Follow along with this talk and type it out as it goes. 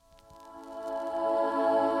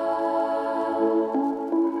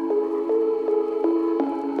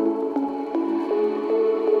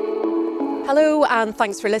Hello and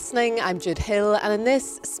thanks for listening. I'm Jude Hill, and in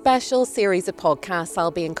this special series of podcasts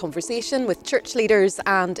I'll be in conversation with church leaders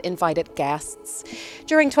and invited guests.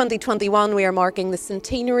 During 2021 we are marking the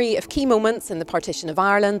centenary of key moments in the partition of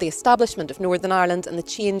Ireland, the establishment of Northern Ireland and the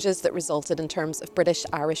changes that resulted in terms of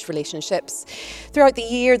British-Irish relationships. Throughout the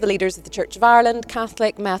year the leaders of the Church of Ireland,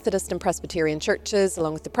 Catholic, Methodist and Presbyterian churches,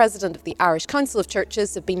 along with the President of the Irish Council of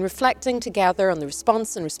Churches, have been reflecting together on the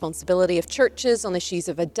response and responsibility of churches on issues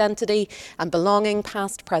of identity and belonging,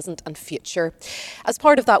 past, present and future. As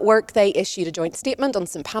part of that work, they issued a joint statement on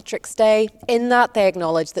St Patrick's Day. In that, they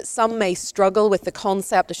acknowledged that some may struggle with the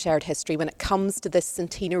concept of shared history when it comes to this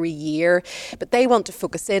centenary year, but they want to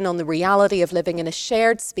focus in on the reality of living in a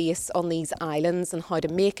shared space on these islands and how to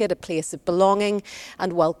make it a place of belonging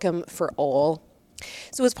and welcome for all.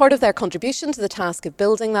 So as part of their contribution to the task of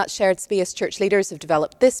building that shared space, church leaders have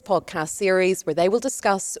developed this podcast series where they will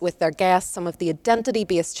discuss with their guests some of the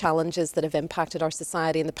identity-based challenges that have impacted our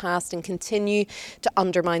society in the past and continue to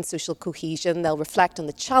undermine social cohesion. They'll reflect on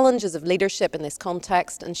the challenges of leadership in this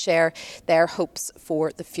context and share their hopes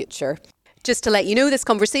for the future. Just to let you know, this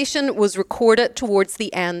conversation was recorded towards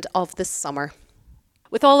the end of the summer.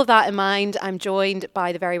 With all of that in mind, I'm joined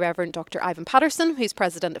by the Very Reverend Dr. Ivan Patterson, who's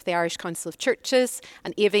President of the Irish Council of Churches,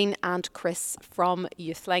 and Aoibhinn and Chris from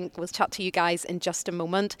YouthLink. We'll chat to you guys in just a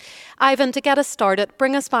moment. Ivan, to get us started,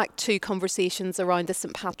 bring us back to conversations around the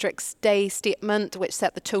St Patrick's Day statement, which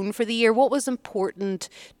set the tone for the year. What was important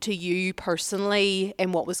to you personally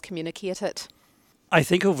in what was communicated? I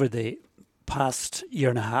think over the past year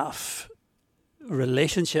and a half,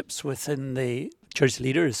 relationships within the church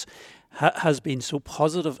leaders has been so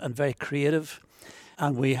positive and very creative,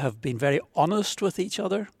 and we have been very honest with each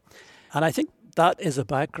other. And I think that is a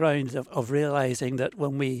background of realising that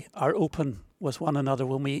when we are open with one another,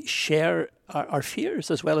 when we share our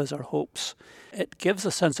fears as well as our hopes, it gives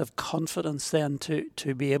a sense of confidence then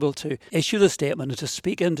to be able to issue the statement and to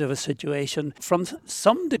speak into a situation from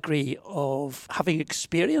some degree of having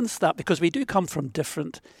experienced that, because we do come from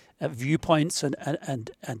different viewpoints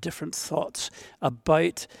and different thoughts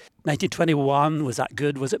about 1921. Was that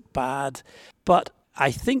good? Was it bad? But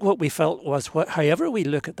I think what we felt was, however we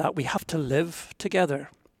look at that, we have to live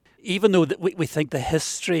together. Even though we think the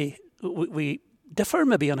history, we differ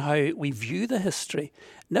maybe on how we view the history.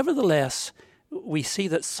 Nevertheless, we see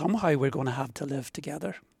that somehow we're going to have to live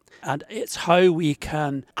together. And it's how we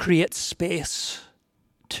can create space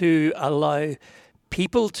to allow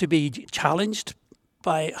people to be challenged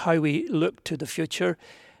by how we look to the future,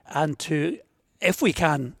 and to, if we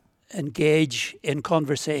can, engage in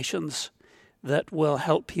conversations that will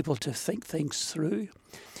help people to think things through.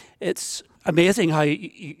 It's amazing how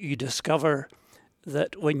you discover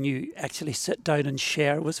that when you actually sit down and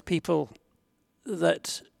share with people,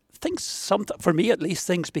 that things, for me at least,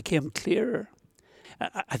 things became clearer.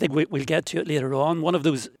 I think we'll get to it later on. One of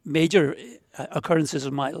those major occurrences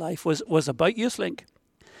in my life was about YouthLink,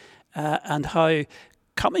 and how,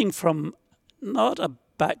 coming from not a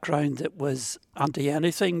background that was anti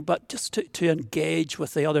anything, but just to engage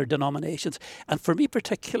with the other denominations, and for me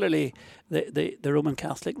particularly the Roman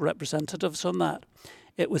Catholic representatives on that,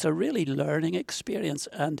 it was a really learning experience.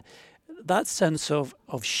 And that sense of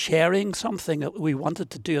sharing something that we wanted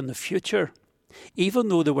to do in the future, even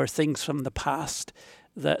though there were things from the past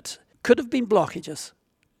that could have been blockages,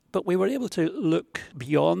 but we were able to look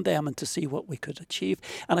beyond them and to see what we could achieve.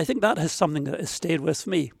 And I think that is something that has stayed with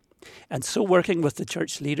me. And so working with the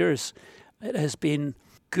church leaders, it has been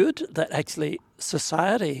good that actually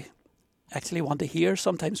society actually want to hear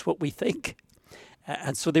sometimes what we think.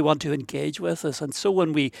 And so they want to engage with us. And so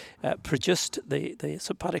when we produced the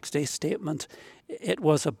St Patrick's Day statement, it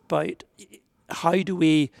was about how do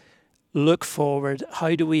we look forward?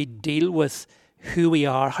 How do we deal with who we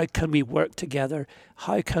are? How can we work together?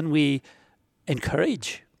 How can we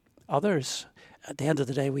encourage others? At the end of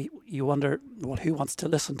the day, you wonder, well, who wants to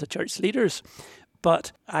listen to church leaders?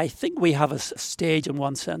 But I think we have a stage in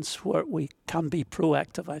one sense where we can be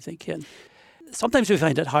proactive, I think. And sometimes we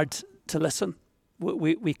find it hard to listen.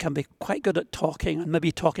 We can be quite good at talking and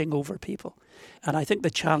maybe talking over people. And I think the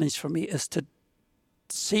challenge for me is to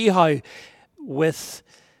see how, with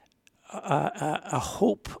a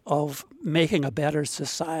hope of making a better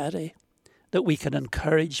society, that we can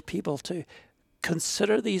encourage people to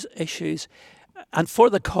consider these issues and, for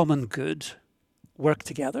the common good, work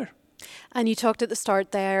together. And you talked at the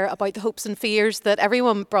start there about the hopes and fears that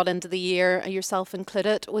everyone brought into the year, yourself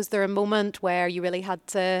included. Was there a moment where you really had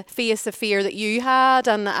to face a fear that you had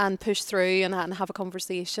and push through and have a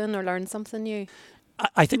conversation or learn something new?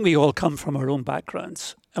 I think we all come from our own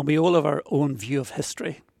backgrounds and we all have our own view of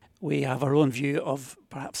history. We have our own view of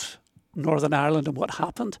perhaps Northern Ireland and what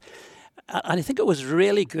happened. And I think it was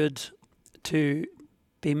really good to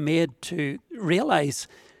be made to realise,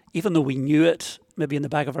 even though we knew it maybe in the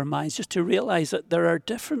back of our minds, just to realise that there are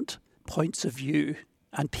different points of view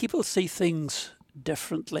and people see things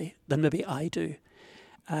differently than maybe I do.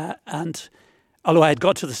 And although I had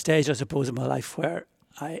got to the stage, I suppose, in my life where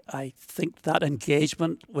I think that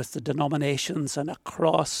engagement with the denominations and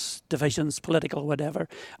across divisions, political, whatever,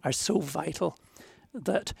 are so vital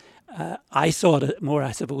that I saw it more,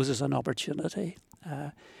 I suppose, as an opportunity.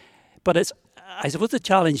 But I suppose the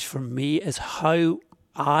challenge for me is how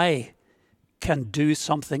I can do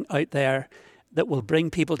something out there that will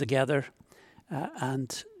bring people together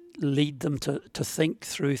and lead them to think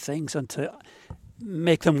through things and to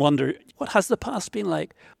make them wonder, what has the past been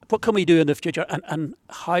like? What can we do in the future? And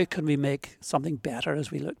how can we make something better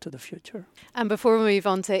as we look to the future? And before we move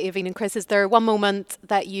on to Aoibhinn and Chris, is there one moment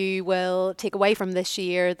that you will take away from this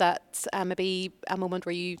year that maybe a moment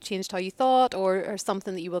where you changed how you thought or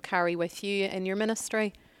something that you will carry with you in your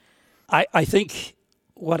ministry? I think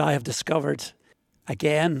what I have discovered,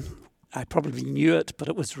 again, I probably knew it, but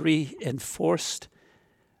it was reinforced,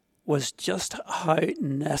 was just how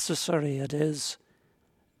necessary it is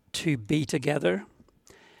to be together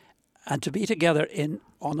and to be together in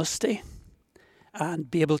honesty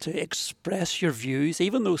and be able to express your views,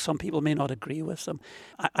 even though some people may not agree with them.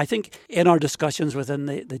 I think in our discussions within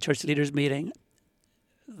the church leaders meeting,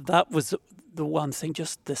 that was the one thing,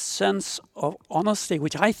 just the sense of honesty,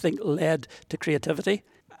 which I think led to creativity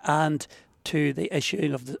and to the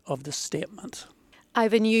issuing of the statement.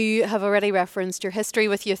 Ivan, you have already referenced your history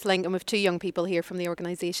with YouthLink, and with two young people here from the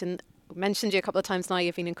organisation. We mentioned you a couple of times now,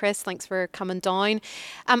 Aoibhinn and Chris. Thanks for coming down.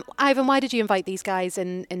 Ivan, why did you invite these guys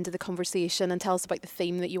into the conversation, and tell us about the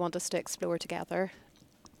theme that you want us to explore together?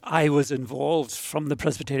 I was involved from the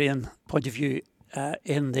Presbyterian point of view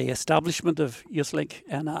in the establishment of YouthLink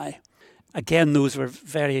NI. Again, those were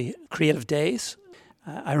very creative days.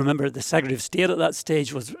 I remember the Secretary of State at that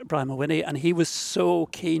stage was Brian Mulwiney, and he was so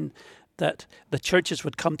keen that the churches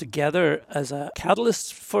would come together as a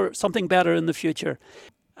catalyst for something better in the future.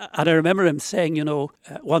 And I remember him saying,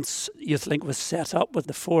 once YouthLink was set up with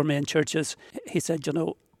the four main churches, he said,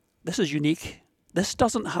 this is unique. This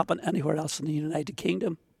doesn't happen anywhere else in the United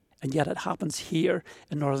Kingdom. And yet it happens here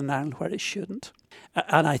in Northern Ireland where it shouldn't.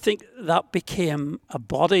 And I think that became a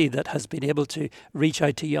body that has been able to reach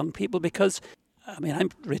out to young people because, I'm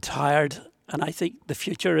retired and I think the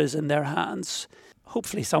future is in their hands.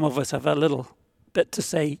 Hopefully some of us have a little bit to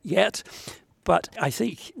say yet, but I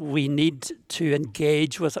think we need to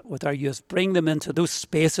engage with our youth, bring them into those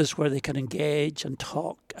spaces where they can engage and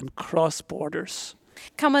talk and cross borders.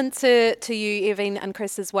 Coming to you, Aoibhinn and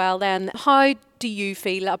Chris as well then, how do you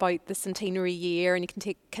feel about the centenary year? And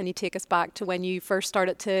can you take us back to when you first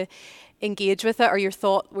started to engage with it? Were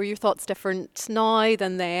your thoughts different now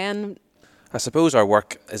than then? I suppose our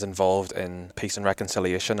work is involved in peace and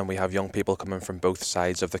reconciliation, and we have young people coming from both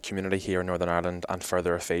sides of the community here in Northern Ireland and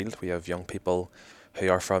further afield. We have young people who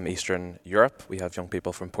are from Eastern Europe. We have young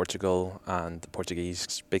people from Portugal and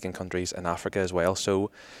Portuguese-speaking countries in Africa as well.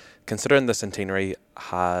 So considering the centenary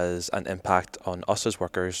has an impact on us as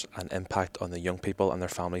workers, an impact on the young people and their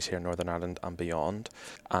families here in Northern Ireland and beyond,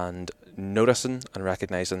 and noticing and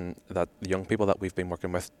recognising that the young people that we've been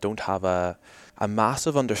working with don't have a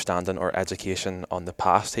massive understanding or education on the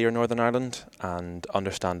past here in Northern Ireland, and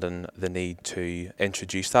understanding the need to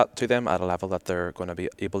introduce that to them at a level that they're going to be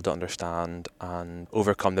able to understand and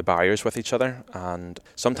overcome the barriers with each other. And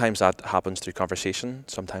sometimes that happens through conversation,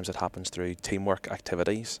 sometimes it happens through teamwork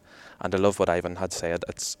activities. And I love what Ivan had said,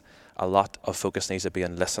 it's a lot of focus needs to be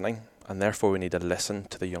in listening, and therefore we need to listen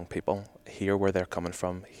to the young people, hear where they're coming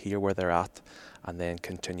from, hear where they're at, and then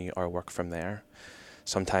continue our work from there.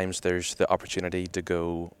 Sometimes there's the opportunity to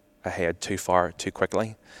go ahead too far too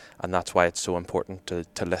quickly, and that's why it's so important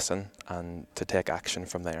to listen and to take action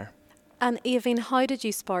from there. And Aoibhinn, how did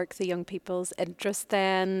you spark the young people's interest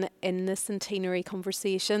then in the centenary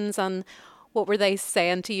conversations, and what were they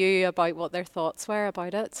saying to you about what their thoughts were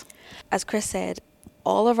about it? As Chris said,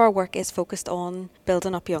 all of our work is focused on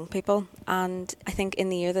building up young people, and I think in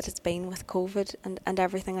the year that it's been with COVID and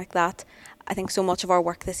everything like that, I think so much of our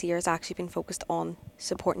work this year has actually been focused on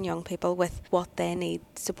supporting young people with what they need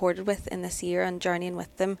supported with in this year and journeying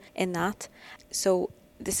with them in that. So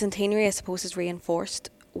the centenary, I suppose, has reinforced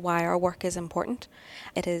why our work is important.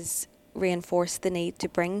 It has reinforced the need to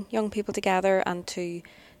bring young people together and to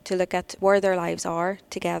look at where their lives are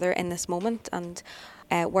together in this moment, and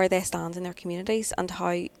where they stand in their communities, and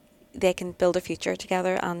how they can build a future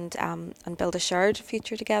together and build a shared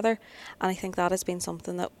future together. And I think that has been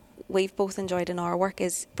something that we've both enjoyed in our work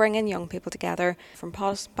is bringing young people together from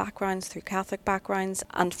Protestant backgrounds, through Catholic backgrounds,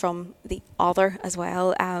 and from the other as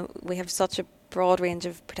well. We have such a broad range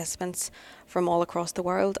of participants from all across the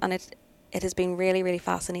world, and it has been really, really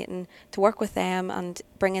fascinating to work with them, and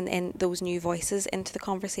bringing in those new voices into the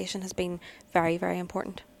conversation has been very, very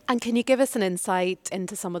important. And can you give us an insight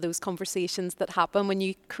into some of those conversations that happen when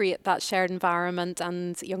you create that shared environment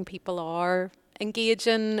and young people are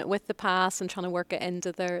engaging with the past and trying to work it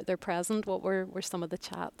into their present? What were some of the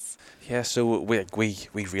chats? Yeah, so we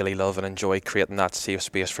really love and enjoy creating that safe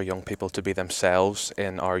space for young people to be themselves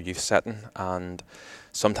in our youth setting, and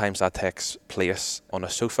sometimes that takes place on a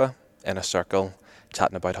sofa in a circle,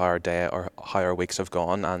 chatting about how our day or how our weeks have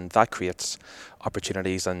gone, and that creates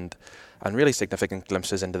opportunities and really significant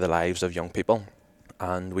glimpses into the lives of young people.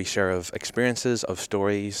 And we share of experiences, of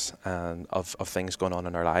stories, and of things going on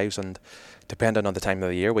in our lives. And depending on the time of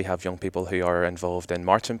the year, we have young people who are involved in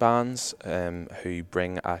marching bands, who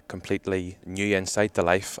bring a completely new insight to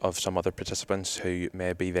life of some other participants who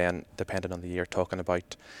may be then, depending on the year, talking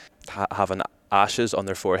about having ashes on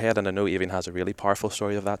their forehead. And I know Evie has a really powerful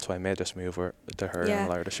story of that, so I may just move over to her and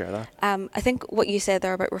allow her to share that. I think what you said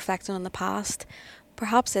there about reflecting on the past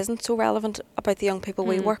perhaps isn't so relevant about the young people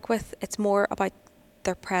we work with. It's more about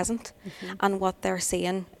their present and what they're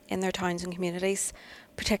seeing in their towns and communities,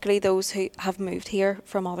 particularly those who have moved here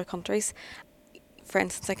from other countries. For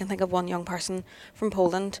instance, I can think of one young person from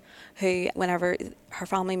Poland who, whenever her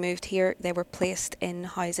family moved here, they were placed in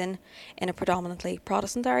housing in a predominantly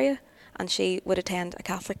Protestant area, and she would attend a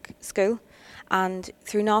Catholic school, and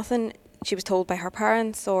through nothing she was told by her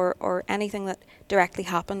parents or anything that directly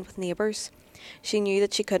happened with neighbours, she knew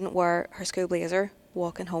that she couldn't wear her school blazer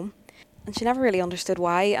walking home. And she never really understood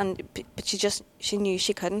why, but she knew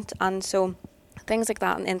she couldn't. And so things like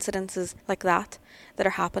that and incidences like that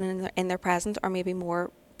are happening in their present are maybe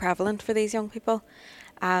more prevalent for these young people.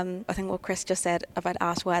 I think what Chris just said about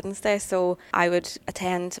Ash Wednesday, so I would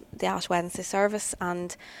attend the Ash Wednesday service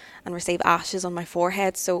and receive ashes on my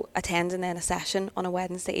forehead. So attending then a session on a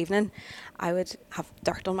Wednesday evening, I would have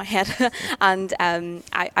dirt on my head and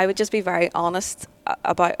I would just be very honest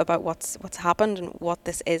about what's happened and what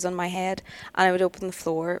this is on my head, and I would open the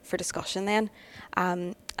floor for discussion then.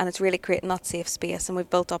 And it's really creating that safe space, and we've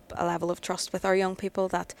built up a level of trust with our young people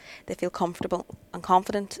that they feel comfortable and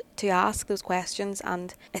confident to ask those questions.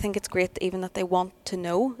 And I think it's great even that they want to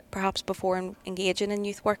know, perhaps before engaging in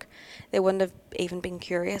youth work. They wouldn't have even been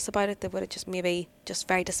curious about it, they would have just maybe just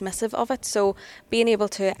very dismissive of it. So being able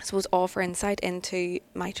to, I suppose, offer insight into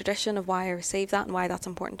my tradition of why I receive that and why that's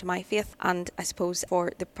important to my faith, and I suppose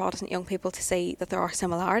for the Protestant young people to see that there are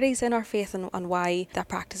similarities in our faith and why that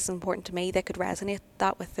practice is important to me, they could resonate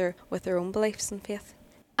that with their own beliefs and faith.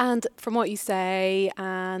 And from what you say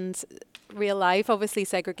and real life, obviously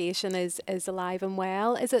segregation is alive and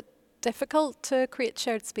well. Is it difficult to create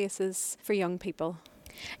shared spaces for young people?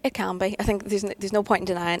 It can be. I think there's no point in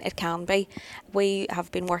denying it can be. We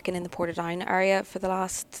have been working in the Portadown area for the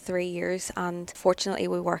last 3 years, and fortunately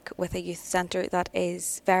we work with a youth centre that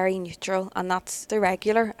is very neutral, and that's the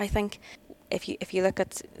regular. I think if you look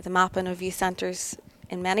at the mapping of youth centres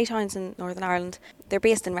in many towns in Northern Ireland, they're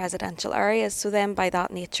based in residential areas, so then by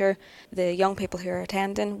that nature the young people who are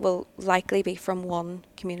attending will likely be from one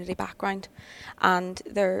community background, and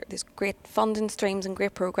there's great funding streams and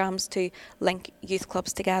great programmes to link youth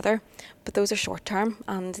clubs together, but those are short term,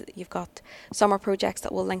 and you've got summer projects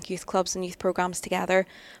that will link youth clubs and youth programmes together,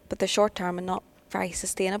 but they're short term and not very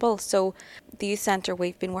sustainable. So the youth centre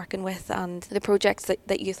we've been working with and the projects that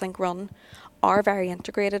YouthLink run are very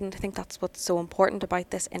integrated, and I think that's what's so important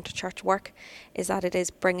about this interchurch work, is that it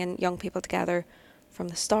is bringing young people together from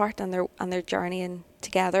the start and their journeying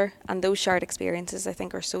together, and those shared experiences I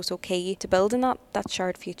think are so key to building that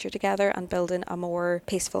shared future together and building a more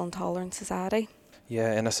peaceful and tolerant society.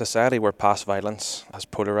 Yeah, in a society where past violence has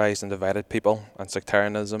polarised and divided people, and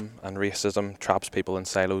sectarianism and racism traps people in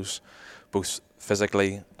silos, both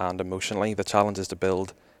physically and emotionally, the challenge is to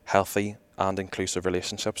build healthy and inclusive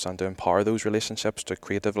relationships and to empower those relationships to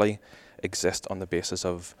creatively exist on the basis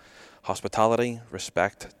of hospitality,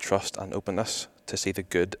 respect, trust and openness, to see the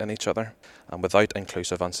good in each other. And without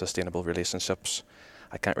inclusive and sustainable relationships,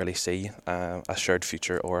 I can't really see a shared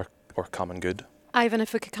future or common good. Ivan,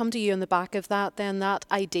 if we could come to you on the back of that, then that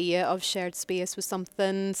idea of shared space was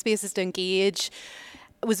something, spaces to engage,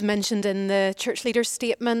 was mentioned in the church leaders'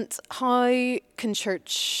 statement. How can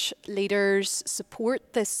church leaders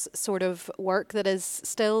support this sort of work that is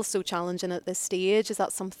still so challenging at this stage? Is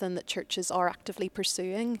that something that churches are actively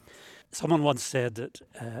pursuing? Someone once said that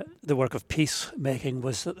the work of peacemaking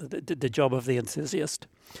was the job of the enthusiast.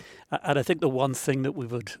 And I think the one thing that we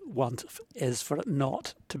would want is for it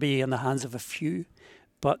not to be in the hands of a few,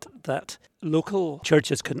 but that local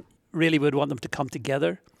churches really would want them to come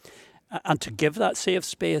together and to give that safe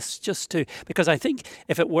space because I think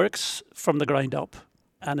if it works from the ground up,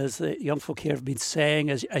 and as the young folk here have been saying,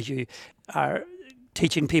 as you are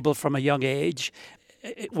teaching people from a young age,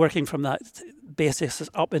 working from that basis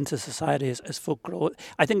up into society as folk grow,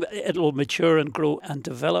 I think that it will mature and grow and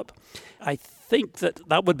develop. I think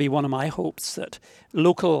that would be one of my hopes, that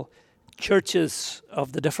local churches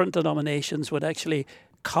of the different denominations would actually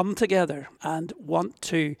come together and want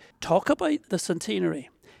to talk about the centenary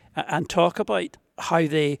and talk about how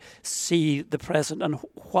they see the present and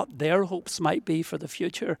what their hopes might be for the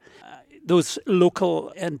future. Those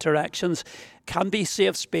local interactions can be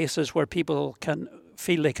safe spaces where people can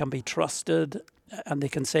feel they can be trusted and they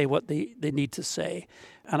can say what they need to say.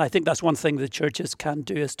 And I think that's one thing the churches can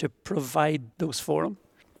do, is to provide those forums.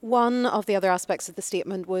 One of the other aspects of the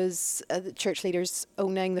statement was the church leaders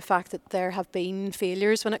owning the fact that there have been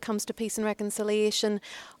failures when it comes to peace and reconciliation.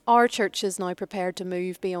 Are churches now prepared to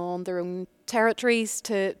move beyond their own territories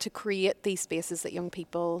to create these spaces that young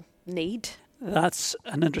people need? That's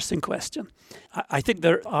an interesting question. I think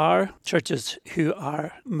there are churches who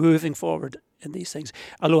are moving forward in these things,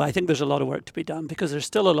 although I think there's a lot of work to be done because there's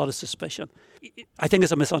still a lot of suspicion. I think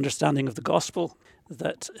it's a misunderstanding of the gospel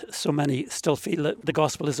that so many still feel that the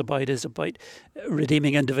gospel is about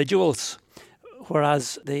redeeming individuals,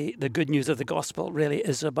 whereas the good news of the gospel really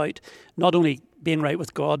is about not only being right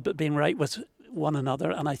with God, but being right with one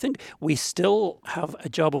another. And I think we still have a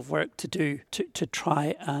job of work to do to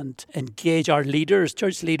try and engage our leaders,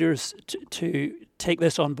 church leaders, to take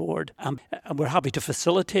this on board. And we're happy to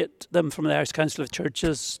facilitate them from the Irish Council of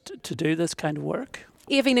Churches to do this kind of work.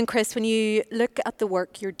 Aoibhinn and Chris, when you look at the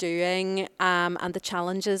work you're doing and the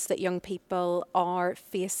challenges that young people are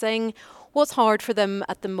facing, what's hard for them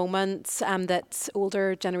at the moment that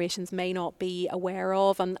older generations may not be aware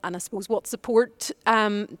of? And I suppose what support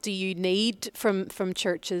do you need from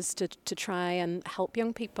churches to try and help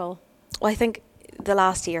young people? Well, I think the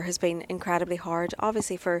last year has been incredibly hard,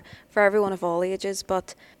 obviously for everyone of all ages,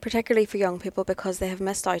 but particularly for young people because they have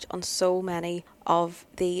missed out on so many of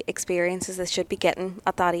the experiences they should be getting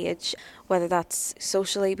at that age, whether that's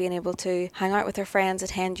socially being able to hang out with their friends,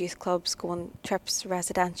 attend youth clubs, go on trips,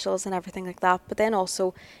 residentials and everything like that, but then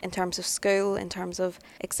also in terms of school, in terms of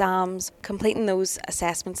exams, completing those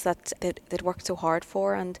assessments that they'd worked so hard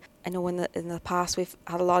for. And I know in the past we've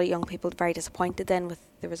had a lot of young people very disappointed then with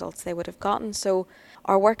the results they would have gotten. So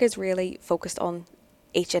our work is really focused on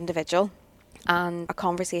each individual, and a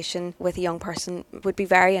conversation with a young person would be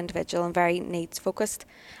very individual and very needs focused.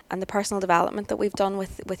 And the personal development that we've done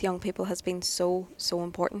with young people has been so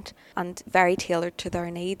important and very tailored to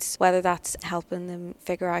their needs, whether that's helping them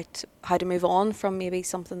figure out how to move on from maybe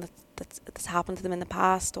something that's happened to them in the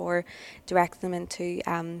past, or direct them into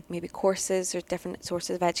maybe courses or different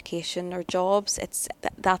sources of education or jobs.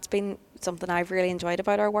 That's been something I've really enjoyed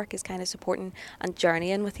about our work, is kind of supporting and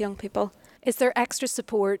journeying with young people. Is there extra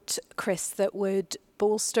support, Chris, that would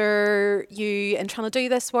bolster you in trying to do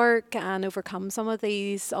this work and overcome some of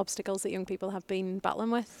these obstacles that young people have been battling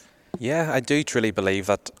with? Yeah, I do truly believe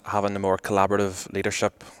that having a more collaborative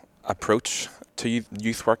leadership approach to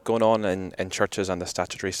youth work going on in churches and the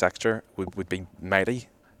statutory sector would be mighty.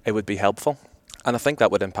 It would be helpful. And I think that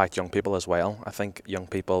would impact young people as well. I think young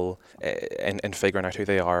people, in figuring out who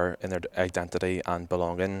they are in their identity and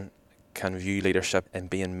belonging, can view leadership in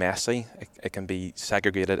being messy. It can be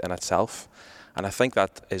segregated in itself. And I think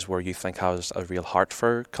that is where YouthLink has a real heart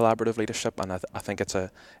for collaborative leadership. And I think it's a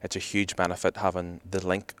huge benefit having the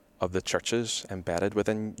link of the churches embedded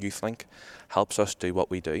within YouthLink helps us do what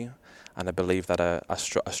we do. And I believe that a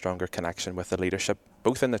stronger connection with the leadership,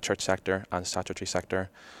 both in the church sector and statutory sector,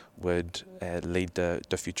 would lead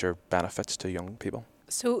to future benefits to young people.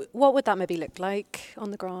 So what would that maybe look like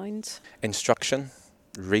on the ground? Instruction,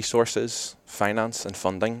 resources, finance and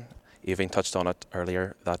funding. Aoibhinn touched on it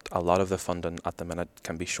earlier, that a lot of the funding at the minute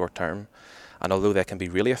can be short term. And although they can be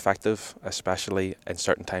really effective, especially in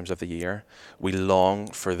certain times of the year, we long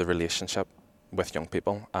for the relationship with young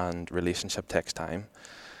people, and relationship takes time.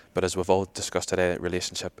 But as we've all discussed today,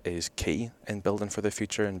 relationship is key in building for the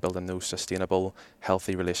future and building those sustainable,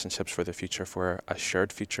 healthy relationships for the future, for a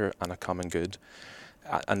shared future and a common good.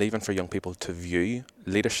 And even for young people to view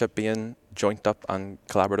leadership being joint up and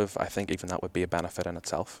collaborative, I think even that would be a benefit in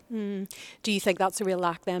itself. Do you think that's a real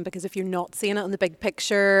lack then? Because if you're not seeing it in the big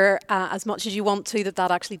picture as much as you want to,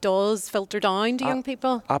 that actually does filter down to young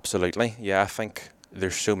people? Absolutely. Yeah, I think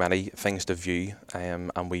there's so many things to view,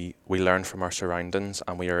 and we learn from our surroundings,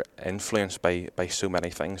 and we are influenced by so many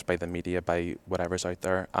things, by the media, by whatever's out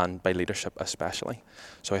there, and by leadership especially.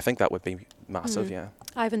 So I think that would be massive, yeah.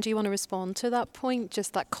 Ivan, do you want to respond to that point,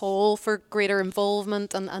 just that call for greater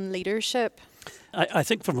involvement and leadership? I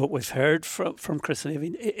think from what we've heard from Chris and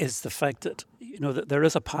Aoibhinn is the fact that, that there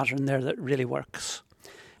is a pattern there that really works.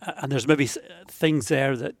 And there's maybe things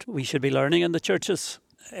there that we should be learning in the churches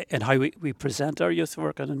in how we present our youth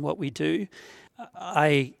work and in what we do.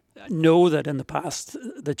 I know that in the past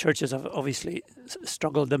the churches have obviously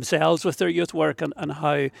struggled themselves with their youth work and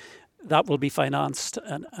how that will be financed,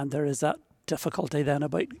 and there is that difficulty then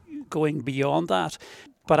about going beyond that.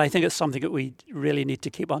 But I think it's something that we really need to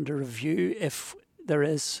keep under review if there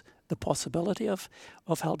is the possibility of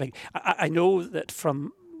helping. I know that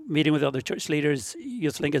from meeting with other church leaders,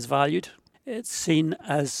 YouthLink is valued. It's seen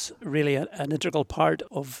as really an integral part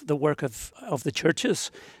of the work of the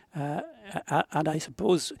churches. And I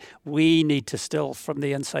suppose we need to still, from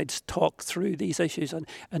the inside, talk through these issues and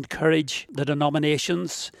encourage the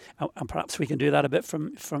denominations, and perhaps we can do that a bit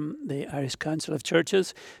from the Irish Council of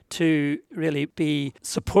Churches, to really be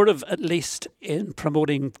supportive, at least in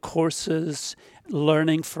promoting courses,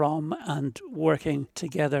 learning from and working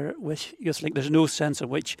together with YouthLink. There's no sense in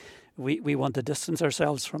which we want to distance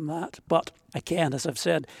ourselves from that. But again, as I've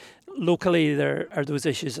said, locally there are those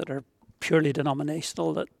issues that are purely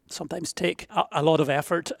denominational that sometimes take a lot of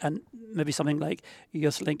effort, and maybe something like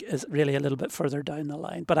YouthLink is really a little bit further down the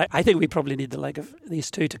line. But I think we probably need the like of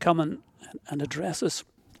these two to come and address us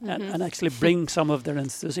and actually bring some of their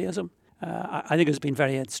enthusiasm. I think it's been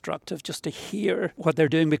very instructive just to hear what they're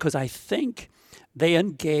doing, because I think they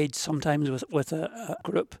engage sometimes with a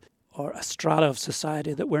group or a strata of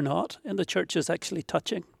society that we're not in the churches actually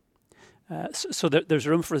touching. So there's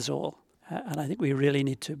room for us all. And I think we really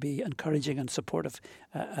need to be encouraging and supportive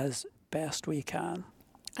as best we can.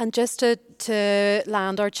 And just to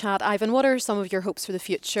land our chat, Ivan, what are some of your hopes for the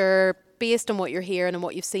future based on what you're hearing and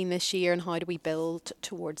what you've seen this year, and how do we build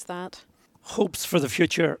towards that? Hopes for the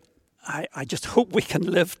future. I just hope we can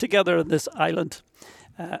live together on this island.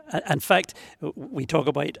 In fact, we talk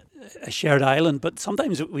about a shared island, but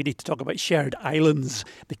sometimes we need to talk about shared islands,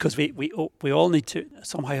 because we all need to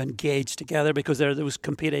somehow engage together, because there are those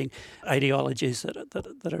competing ideologies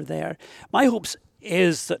that are there. My hopes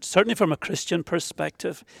is that, certainly from a Christian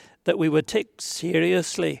perspective, that we would take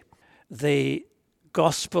seriously the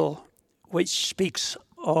gospel, which speaks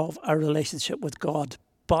of a relationship with God,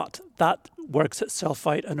 but that works itself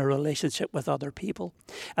out in a relationship with other people.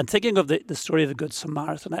 And thinking of the story of the Good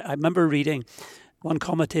Samaritan, I remember reading one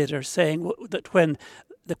commentator saying that when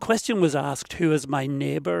the question was asked, who is my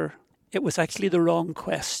neighbour, it was actually the wrong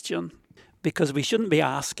question, because we shouldn't be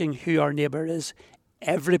asking who our neighbour is.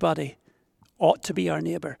 Everybody ought to be our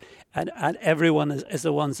neighbour, and everyone is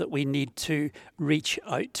the ones that we need to reach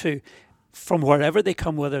out to, from wherever they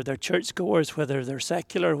come, whether they're churchgoers, whether they're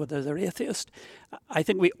secular, whether they're atheist. I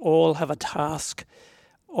think we all have a task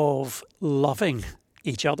of loving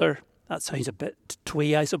each other. That sounds a bit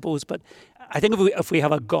twee, I suppose, but I think if we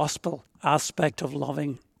have a gospel aspect of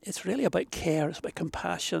loving, it's really about care, it's about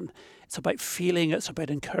compassion, it's about feeling, it's about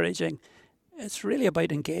encouraging, it's really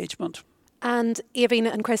about engagement. And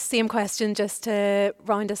Aoibhinn and Chris, same question just to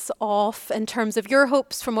round us off. In terms of your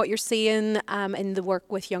hopes from what you're seeing in the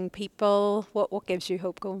work with young people, what gives you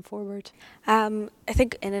hope going forward? I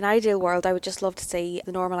think in an ideal world, I would just love to see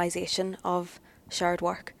the normalisation of shared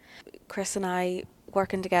work. Chris and I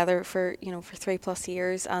working together for 3+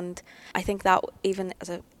 years, and I think that even as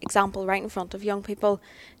an example right in front of young people,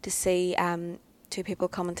 to see two people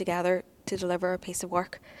coming together to deliver a piece of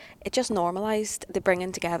work, it just normalised the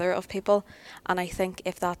bringing together of people. And I think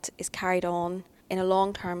if that is carried on in a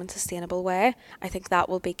long-term and sustainable way, I think that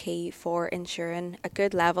will be key for ensuring a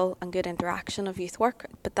good level and good interaction of youth work,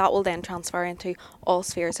 but that will then transfer into all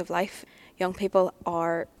spheres of life. Young people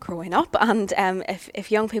are growing up, and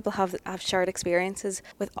if young people have shared experiences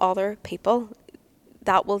with other people,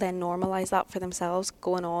 that will then normalise that for themselves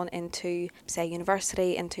going on into, say,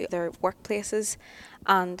 university, into their workplaces,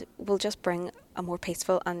 and will just bring a more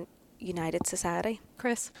peaceful and united society.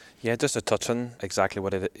 Chris? Yeah, just to touch on exactly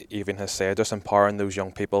what Aoibhinn has said, just empowering those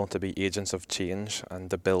young people to be agents of change and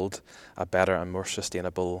to build a better and more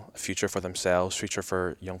sustainable future for themselves, future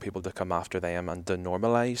for young people to come after them, and to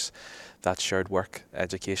normalise that shared work,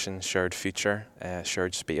 education, shared future,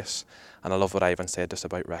 shared space. And I love what Ivan said just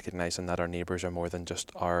about recognising that our neighbours are more than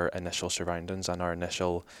just our initial surroundings and our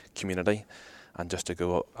initial community, and just to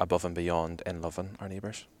go above and beyond in loving our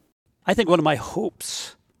neighbours. I think one of my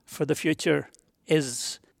hopes for the future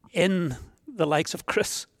is in the likes of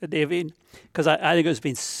Chris and Aoibhinn, because I think it's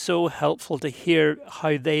been so helpful to hear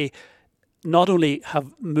how they not only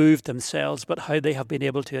have moved themselves, but how they have been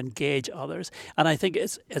able to engage others. And I think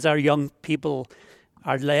as our young people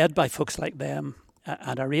are led by folks like them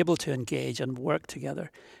and are able to engage and work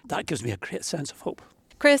together, that gives me a great sense of hope.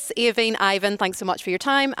 Chris, Aoibhinn, Ivan, thanks so much for your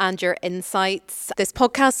time and your insights. This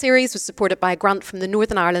podcast series was supported by a grant from the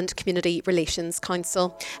Northern Ireland Community Relations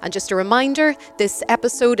Council. And just a reminder, this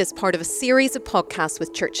episode is part of a series of podcasts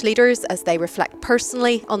with church leaders as they reflect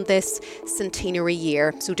personally on this centenary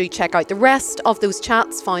year. So do check out the rest of those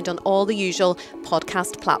chats found on all the usual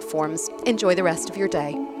podcast platforms. Enjoy the rest of your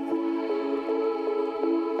day.